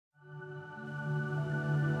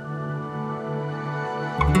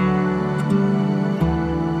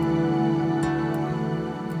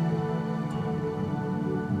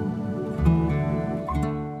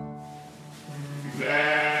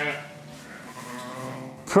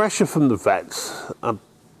pressure from the vets,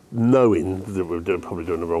 knowing that we were probably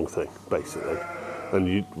doing the wrong thing, basically.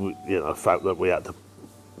 And I felt that we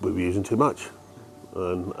were using too much.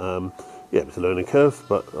 And yeah, it was a learning curve,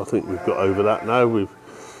 but I think we've got over that now. We've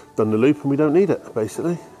done the loop and we don't need it,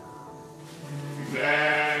 basically.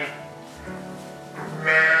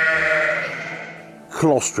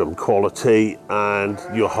 Colostrum quality and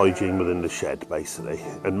your hygiene within the shed, basically,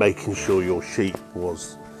 and making sure your sheep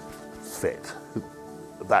was fit.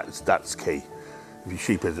 That's key. If your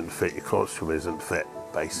sheep isn't fit, your colostrum isn't fit,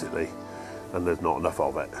 basically, and there's not enough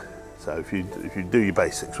of it. So if you do your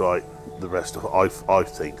basics right, the rest of I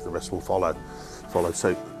think the rest will follow.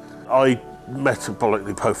 So I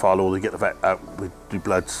metabolically profile all to get the vet out. We do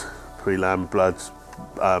bloods, pre-lamb bloods,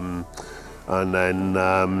 and then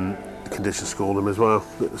condition score them as well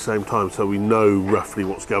at the same time, so we know roughly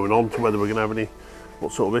what's going on, to whether we're going to have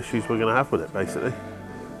what sort of issues we're going to have with it. Basically,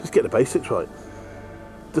 just get the basics right.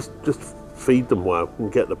 Just feed them well and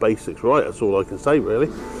get the basics right. That's all I can say, really.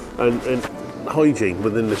 And hygiene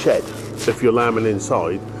within the shed. If you're lambing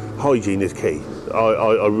inside, hygiene is key.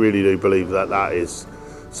 I really do believe that is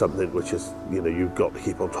something which is, you've got to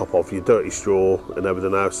keep on top of. Your dirty straw and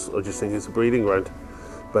everything else, I just think it's a breeding ground,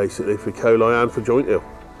 basically, for coli and for joint ill.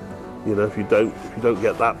 If you don't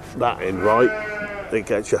get that in right, it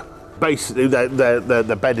gets you. Basically,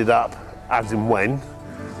 they're bedded up as and when.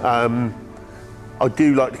 I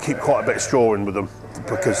do like to keep quite a bit of straw in with them,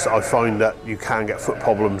 because I find that you can get foot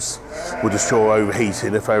problems with the straw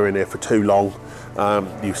overheating if they're in here for too long.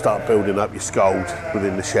 You start building up your scald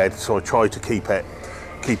within the shed, so I try to keep it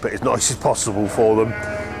as nice as possible for them.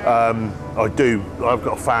 I've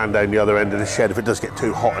got a fan down the other end of the shed. If it does get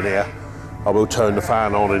too hot in here, I will turn the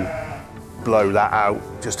fan on and blow that out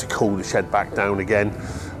just to cool the shed back down again.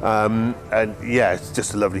 And yeah, it's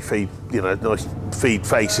just a lovely feed, nice feed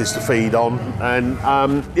faces to feed on, and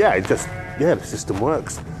the system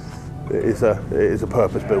works. It is a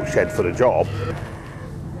purpose-built shed for the job.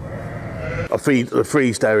 I feed a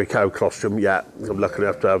freeze dairy cow colostrum. Yeah, I'm lucky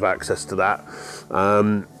enough to have access to that.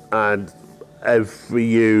 And every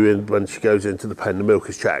ewe, when she goes into the pen, the milk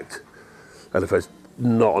is checked, and if there's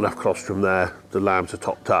not enough colostrum there, the lambs are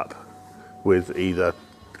topped up with either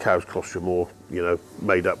cow's colostrum or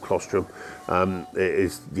made up colostrum. It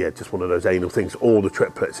is just one of those anal things. All the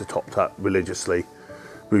triplets are topped up religiously,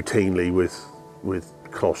 routinely with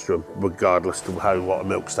colostrum, regardless of what a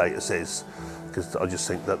milk status is, because I just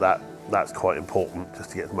think that's quite important, just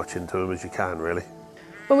to get as much into them as you can, really.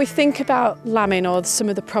 When we think about lambing, or some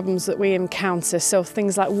of the problems that we encounter, so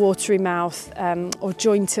things like watery mouth or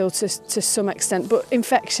joint ill to some extent, but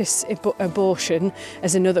infectious abortion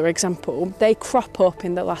as another example, they crop up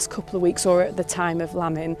in the last couple of weeks or at the time of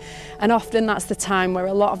lambing. And often that's the time where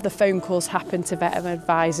a lot of the phone calls happen to veterinary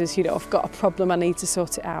advisors, I've got a problem, I need to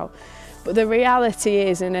sort it out. But the reality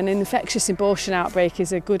is, and an infectious abortion outbreak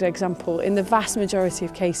is a good example, in the vast majority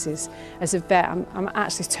of cases, as a vet, I'm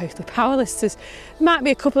actually totally powerless. There might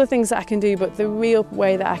be a couple of things that I can do, but the real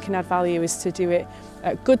way that I can add value is to do it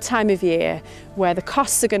at a good time of year, where the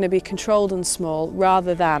costs are going to be controlled and small,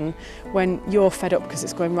 rather than when you're fed up because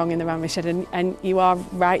it's going wrong in the ram shed. And you are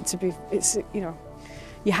right to be,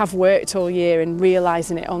 you have worked all year, and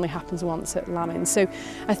realising it only happens once at lambing. So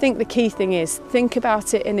I think the key thing is think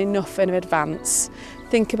about it in enough in advance.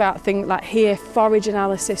 Think about things like forage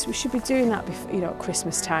analysis. We should be doing that before, at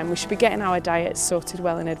Christmas time. We should be getting our diets sorted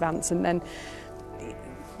well in advance, and then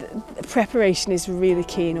the preparation is really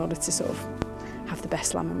key in order to sort of have the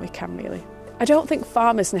best lambing we can, really. I don't think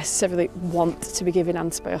farmers necessarily want to be given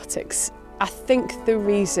antibiotics. I think the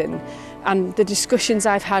reason, and the discussions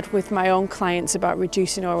I've had with my own clients about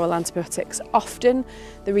reducing oral antibiotics, often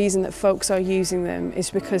the reason that folks are using them is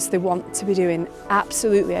because they want to be doing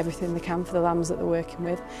absolutely everything they can for the lambs that they're working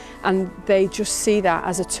with, and they just see that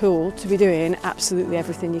as a tool to be doing absolutely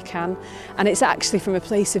everything you can. And it's actually from a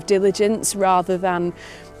place of diligence rather than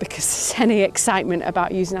because there's any excitement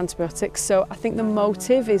about using antibiotics. So I think the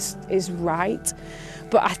motive is right,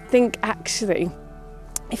 but I think actually,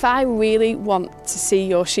 if I really want to see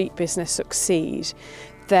your sheep business succeed,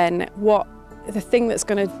 then the thing that's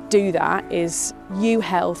going to do that is ewe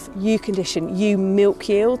health, ewe condition, ewe milk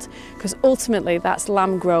yield, because ultimately that's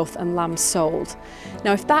lamb growth and lamb sold.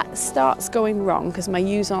 Now, if that starts going wrong, because my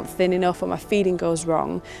ewes aren't thin enough or my feeding goes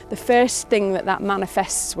wrong, the first thing that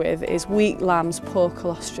manifests with is weak lambs, poor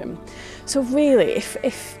colostrum. So really,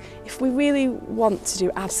 if we really want to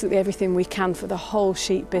do absolutely everything we can for the whole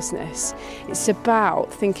sheep business, it's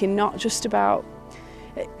about thinking not just about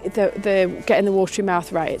the getting the watery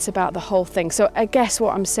mouth right, it's about the whole thing. So I guess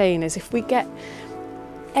what I'm saying is, if we get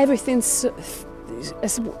everything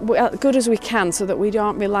as good as we can so that we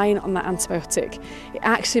aren't relying on that antibiotic, it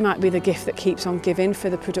actually might be the gift that keeps on giving for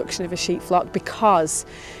the production of a sheep flock, because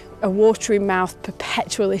a watery mouth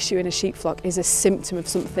perpetual issue in a sheep flock is a symptom of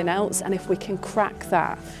something else, and if we can crack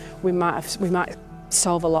that, we might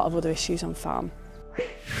solve a lot of other issues on farm.